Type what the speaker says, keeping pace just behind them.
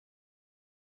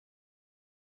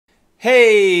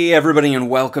Hey everybody, and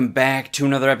welcome back to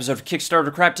another episode of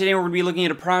Kickstarter Crap. Today we're going to be looking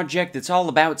at a project that's all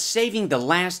about saving the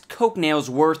last Coke nail's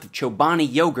worth of Chobani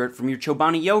yogurt from your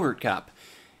Chobani yogurt cup.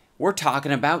 We're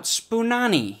talking about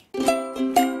Spoonani.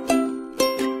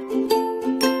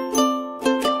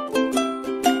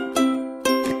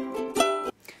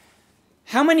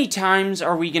 How many times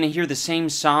are we going to hear the same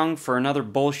song for another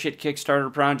bullshit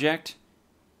Kickstarter project?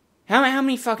 How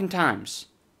many fucking times?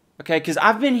 Okay, because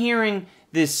I've been hearing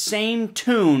this same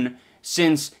tune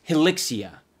since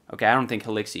Helixia. Okay, I don't think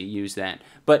Helixia used that,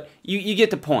 but you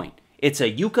get the point. It's a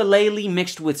ukulele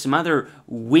mixed with some other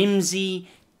whimsy,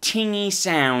 tingy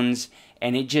sounds,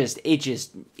 and it just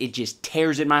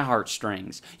tears at my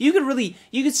heartstrings. You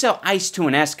could sell ice to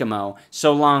an Eskimo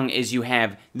so long as you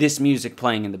have this music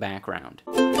playing in the background.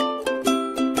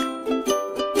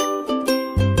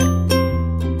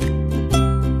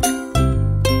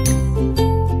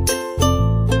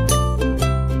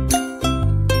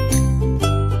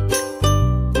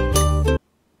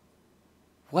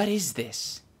 What is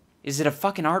this? Is it a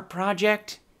fucking art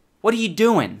project? What are you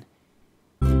doing?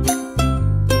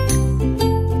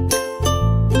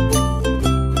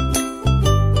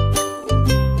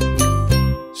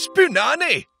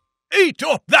 Spoonani, eat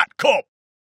up that cup!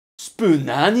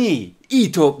 Spoonani,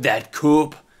 eat up that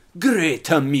cup. Great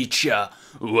to meet ya.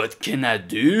 What can I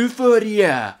do for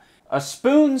ya? A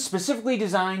spoon specifically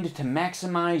designed to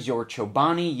maximize your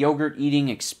Chobani yogurt eating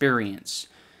experience.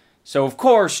 So, of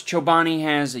course, Chobani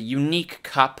has a unique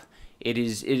cup. It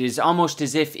is almost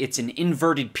as if it's an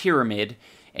inverted pyramid,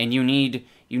 and you need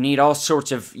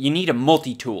a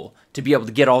multi-tool to be able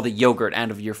to get all the yogurt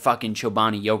out of your fucking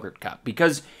Chobani yogurt cup,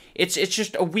 because it's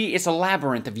a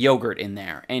labyrinth of yogurt in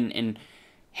there, and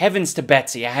heavens to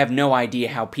Betsy, I have no idea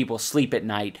how people sleep at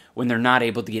night when they're not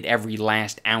able to get every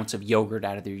last ounce of yogurt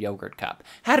out of their yogurt cup.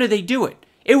 How do they do it?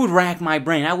 It would rack my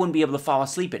brain. I wouldn't be able to fall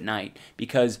asleep at night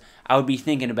because I would be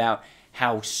thinking about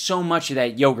how so much of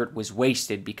that yogurt was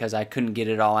wasted because I couldn't get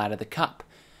it all out of the cup.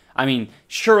 I mean,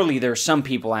 surely there are some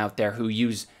people out there who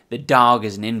use the dog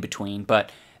as an in-between,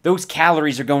 but those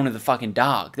calories are going to the fucking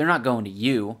dog. They're not going to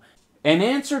you. An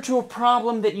answer to a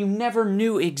problem that you never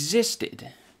knew existed.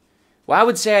 Well, I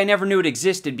would say I never knew it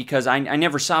existed because I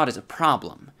never saw it as a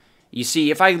problem. You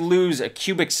see, if I lose a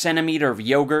cubic centimeter of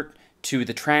yogurt to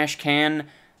the trash can,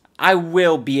 I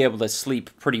will be able to sleep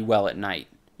pretty well at night.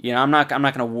 You know, I'm not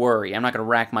going to worry. I'm not going to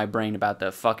rack my brain about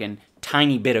the fucking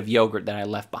tiny bit of yogurt that I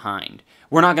left behind.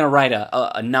 We're not going to write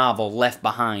a novel left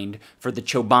behind for the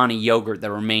Chobani yogurt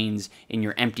that remains in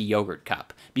your empty yogurt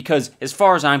cup. Because, as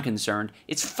far as I'm concerned,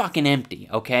 it's fucking empty,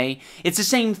 okay? It's the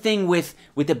same thing with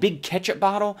a big ketchup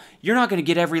bottle. You're not going to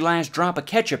get every last drop of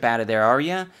ketchup out of there, are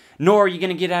you? Nor are you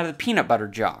going to get out of the peanut butter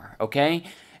jar, okay?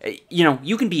 You know,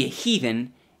 you can be a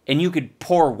heathen, and you could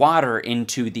pour water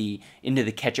into the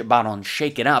ketchup bottle and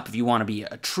shake it up if you want to be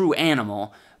a true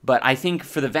animal. But I think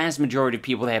for the vast majority of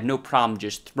people, they have no problem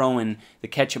just throwing the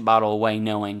ketchup bottle away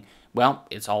knowing, well,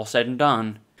 it's all said and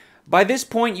done. By this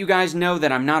point, you guys know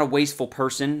that I'm not a wasteful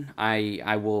person.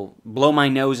 I will blow my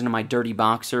nose into my dirty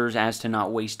boxers as to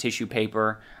not waste tissue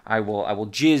paper. I will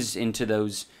jizz into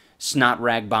those snot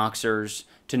rag boxers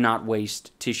to not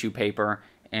waste tissue paper.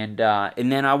 And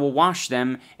then I will wash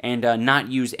them and not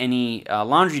use any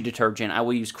laundry detergent. I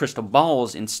will use crystal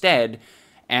balls instead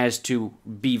as to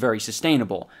be very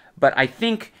sustainable. But I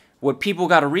think what people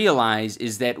got to realize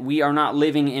is that we are not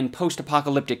living in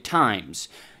post-apocalyptic times.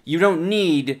 You don't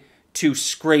need to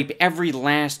scrape every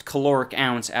last caloric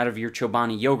ounce out of your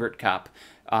Chobani yogurt cup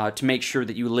to make sure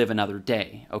that you live another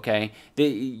day, okay?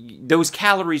 Those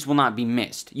calories will not be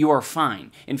missed. You are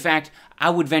fine. In fact, I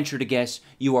would venture to guess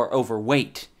you are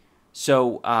overweight.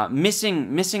 So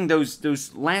missing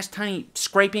those last tiny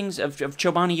scrapings of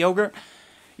Chobani yogurt,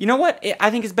 you know what?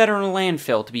 I think it's better in a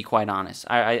landfill, to be quite honest.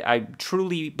 I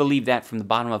truly believe that from the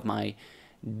bottom of my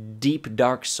deep,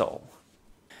 dark soul.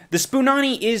 The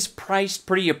Spoonani is priced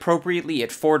pretty appropriately at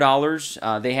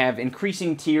 $4. They have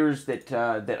increasing tiers that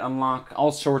unlock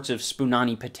all sorts of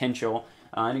Spoonani potential,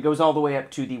 and it goes all the way up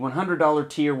to the $100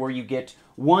 tier where you get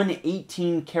one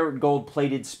 18-karat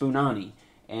gold-plated Spoonani.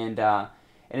 And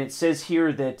it says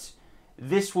here that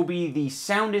this will be the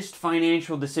soundest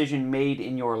financial decision made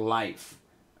in your life.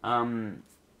 Now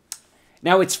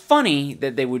it's funny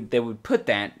that they would put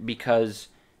that because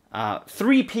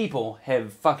 3 people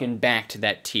have fucking backed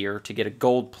that tier to get a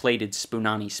gold-plated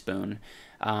Spoonani spoon.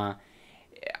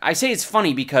 I say it's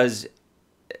funny because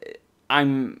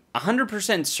I'm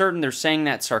 100% certain they're saying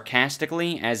that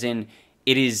sarcastically, as in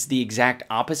it is the exact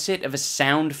opposite of a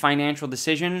sound financial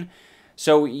decision.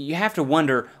 So you have to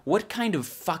wonder, what kind of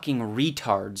fucking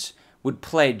retards would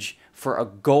pledge for a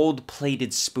gold-plated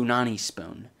Spoonani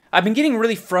spoon. I've been getting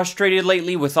really frustrated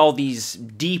lately with all these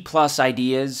D+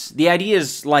 ideas. The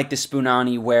ideas like the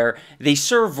Spoonani where they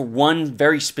serve one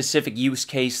very specific use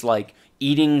case, like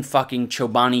eating fucking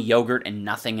Chobani yogurt and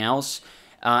nothing else.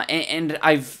 And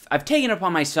I've taken it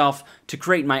upon myself to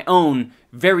create my own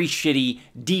very shitty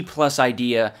D+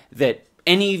 idea that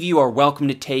any of you are welcome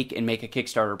to take and make a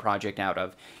Kickstarter project out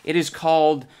of. It is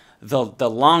called the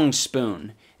long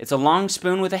spoon. It's a long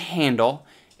spoon with a handle.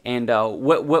 And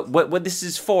what this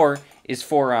is for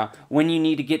when you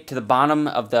need to get to the bottom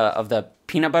of the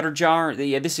peanut butter jar.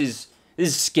 Yeah, this is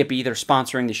Skippy. They're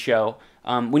sponsoring the show.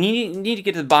 When you need to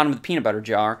get to the bottom of the peanut butter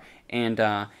jar, and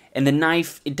the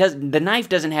knife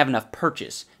doesn't have enough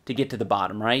purchase to get to the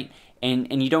bottom, right?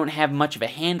 And you don't have much of a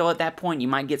handle at that point. You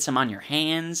might get some on your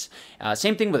hands.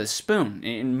 Same thing with a spoon.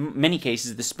 In many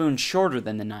cases, the spoon's shorter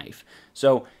than the knife.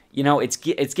 So, you know, it's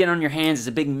getting on your hands. It's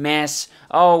a big mess.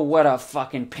 Oh, what a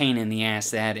fucking pain in the ass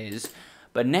that is.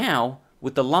 But now,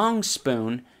 with the long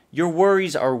spoon, your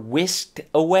worries are whisked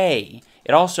away.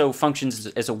 It also functions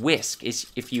as a whisk.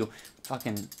 If you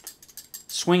fucking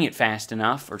swing it fast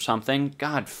enough or something.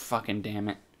 God fucking damn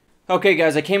it. Okay,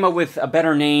 guys, I came up with a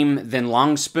better name than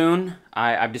Long Spoon.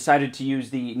 I've decided to use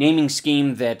the naming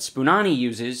scheme that Spoonani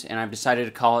uses, and I've decided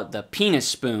to call it the Penis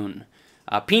Spoon.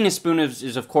 Penis Spoon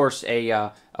is of course,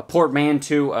 a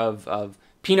portmanteau of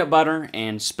peanut butter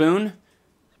and spoon.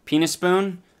 Penis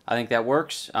Spoon, I think that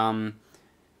works.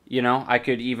 You know, I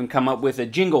could even come up with a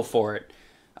jingle for it.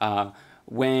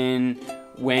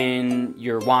 When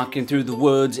you're walking through the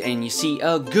woods and you see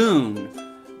a goon,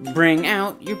 bring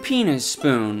out your penis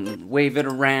spoon, wave it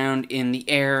around in the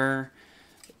air,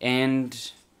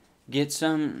 and get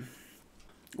some.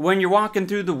 When you're walking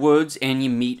through the woods and you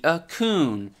meet a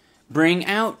coon, bring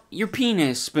out your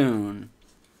penis spoon,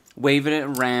 wave it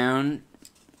around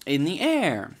in the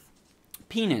air.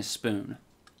 Penis spoon.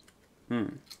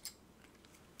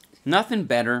 Nothing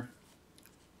better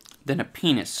than a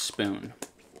penis spoon.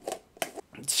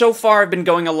 So far, I've been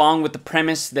going along with the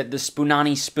premise that the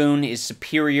Spoonani spoon is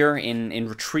superior in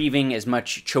retrieving as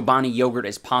much Chobani yogurt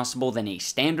as possible than a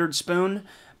standard spoon,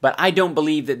 but I don't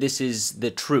believe that this is the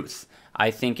truth.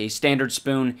 I think a standard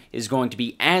spoon is going to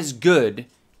be as good,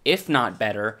 if not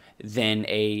better, than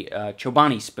a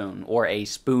Chobani spoon, or a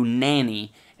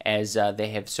Spoonani, as they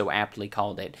have so aptly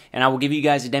called it. And I will give you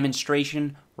guys a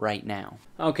demonstration right now.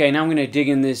 Okay, now I'm going to dig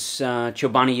in this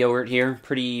Chobani yogurt here.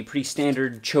 Pretty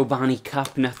standard Chobani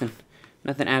cup. Nothing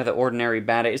out of the ordinary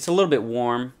about it. It's a little bit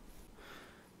warm.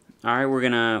 All right, we're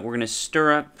gonna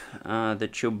stir up the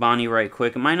Chobani right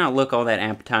quick. It might not look all that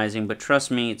appetizing, but trust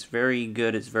me, it's very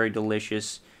good. It's very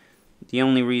delicious. The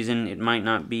only reason it might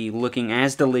not be looking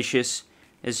as delicious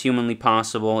as humanly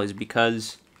possible is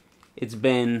because it's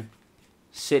been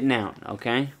sitting out.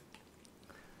 Okay.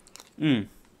 You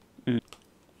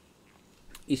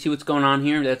see what's going on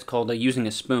here? That's called using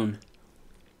a spoon.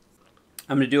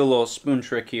 I'm going to do a little spoon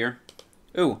trick here.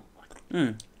 Ooh.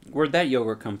 Where'd that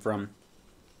yogurt come from?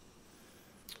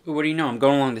 Ooh, what do you know? I'm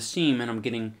going along the seam and I'm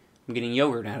getting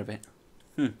yogurt out of it.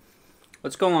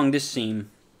 Let's go along this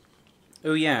seam.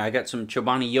 Oh yeah, I got some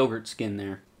Chobani yogurt skin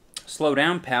there. Slow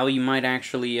down, pal. You might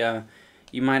actually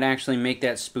make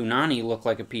that Spoonani look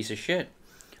like a piece of shit.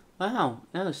 Wow.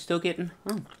 No, still getting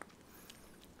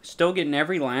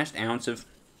every last ounce of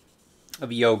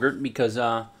yogurt because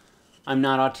I'm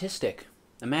not autistic.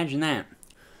 Imagine that.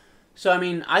 So, I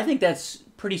mean, I think that's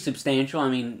pretty substantial. I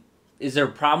mean, is there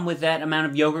a problem with that amount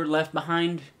of yogurt left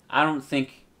behind? I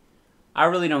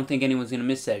really don't think anyone's going to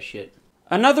miss that shit.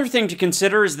 Another thing to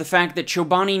consider is the fact that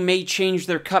Chobani may change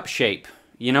their cup shape.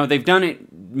 You know, they've done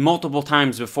it multiple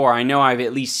times before. I know I've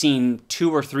at least seen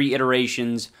 2 or 3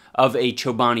 iterations of a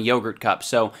Chobani yogurt cup.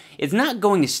 So it's not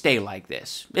going to stay like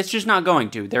this. It's just not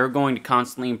going to. They're going to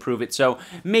constantly improve it. So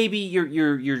maybe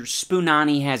your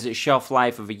Spoonani has a shelf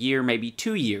life of a year, maybe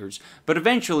 2 years. But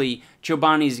eventually,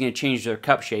 Chobani is going to change their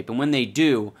cup shape. And when they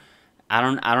do, I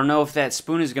don't know if that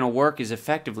spoon is going to work as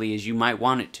effectively as you might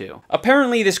want it to.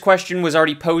 Apparently, this question was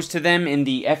already posed to them in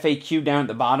the FAQ down at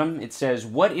the bottom. It says,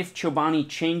 what if Chobani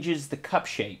changes the cup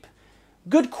shape?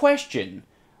 Good question.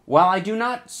 While I do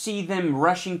not see them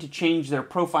rushing to change their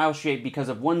profile shape because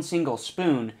of one single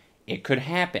spoon, it could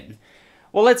happen.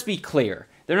 Well, let's be clear.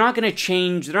 They're not going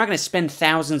to spend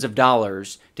thousands of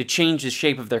dollars to change the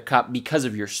shape of their cup because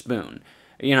of your spoon.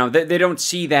 You know, they don't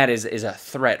see that as a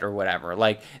threat or whatever.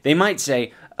 Like, they might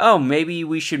say, oh, maybe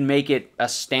we should make it a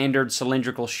standard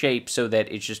cylindrical shape so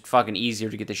that it's just fucking easier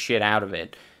to get the shit out of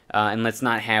it. And let's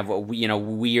not have,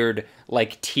 weird,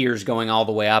 like, tears going all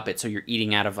the way up it so you're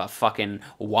eating out of a fucking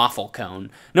waffle cone.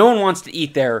 No one wants to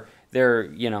eat their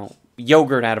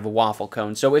yogurt out of a waffle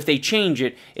cone. So if they change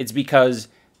it, it's because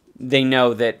they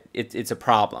know that it's a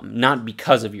problem, not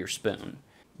because of your spoon.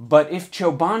 But if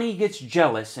Chobani gets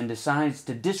jealous and decides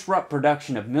to disrupt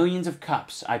production of millions of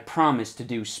cups, I promise to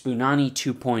do Spoonani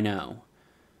 2.0.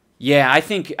 Yeah, I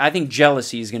think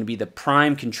jealousy is going to be the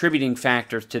prime contributing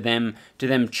factor to them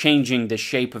changing the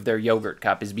shape of their yogurt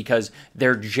cup, is because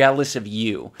they're jealous of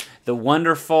you, the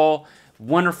wonderful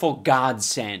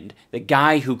godsend, the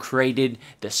guy who created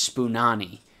the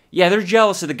Spoonani. Yeah, they're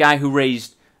jealous of the guy who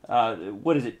raised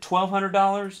what is it,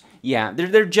 $1,200? Yeah,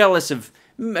 they're jealous of,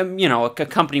 you know, a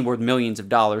company worth millions of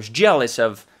dollars. Jealous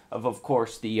of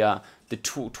course the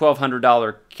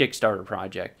 $1,200 Kickstarter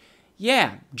project.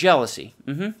 Yeah, jealousy.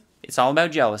 It's all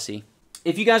about jealousy.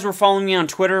 If you guys were following me on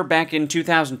Twitter back in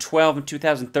 2012 and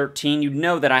 2013, you'd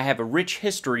know that I have a rich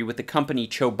history with the company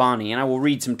Chobani, and I will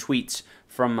read some tweets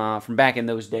from back in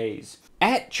those days.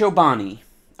 At Chobani,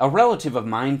 a relative of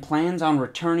mine plans on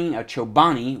returning a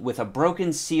Chobani with a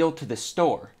broken seal to the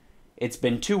store. It's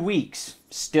been 2 weeks,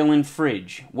 still in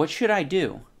fridge. What should I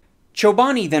do?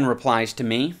 Chobani then replies to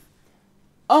me,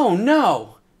 "Oh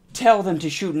no! Tell them to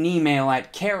shoot an email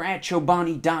at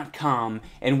care@chobani.com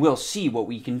and we'll see what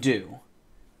we can do."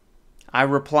 I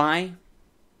reply,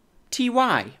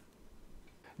 TY.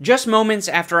 Just moments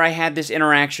after I had this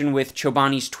interaction with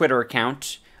Chobani's Twitter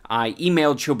account, I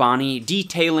emailed Chobani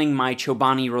detailing my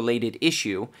Chobani-related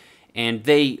issue, and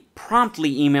they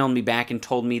promptly emailed me back and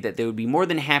told me that they would be more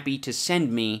than happy to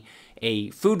send me a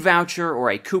food voucher or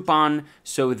a coupon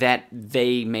so that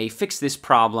they may fix this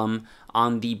problem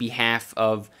on the behalf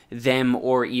of them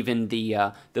or even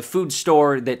the food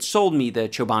store that sold me the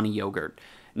Chobani yogurt.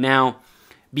 Now,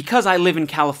 because I live in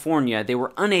California, they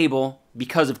were unable,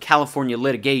 because of California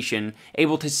litigation,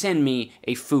 able to send me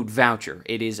a food voucher.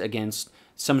 It is against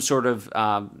some sort of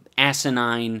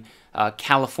asinine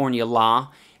California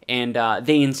law, and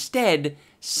they instead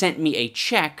sent me a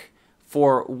check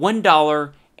for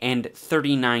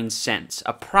 $1.39,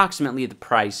 approximately the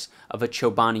price of a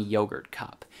Chobani yogurt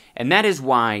cup. And that is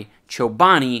why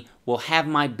Chobani will have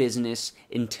my business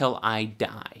until I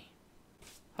die.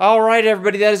 Alright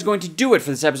everybody, that is going to do it for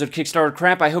this episode of Kickstarter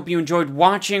Crap. I hope you enjoyed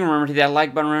watching. Remember to hit that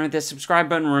like button, remember to hit that subscribe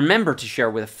button, remember to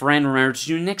share with a friend, remember to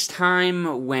do next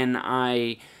time when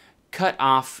I cut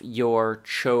off your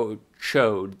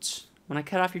chodes. When I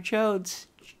cut off your chodes.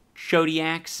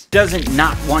 Chodiacs. Doesn't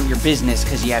not want your business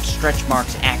because you have stretch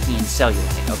marks, acne, and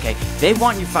cellulite, okay? They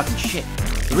want your fucking shit.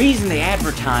 The reason they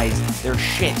advertise their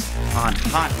shit on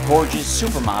hot, gorgeous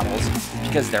supermodels is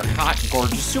because they're hot,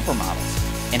 gorgeous supermodels.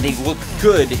 And they look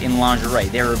good in lingerie.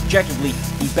 They're objectively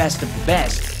the best of the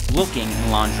best looking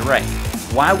in lingerie.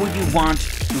 Why would you want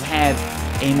to have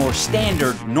a more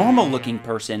standard, normal-looking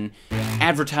person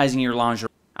advertising your lingerie?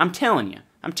 I'm telling you,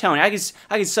 I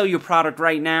could sell you a product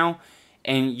right now,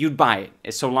 and you'd buy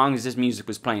it, so long as this music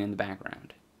was playing in the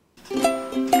background.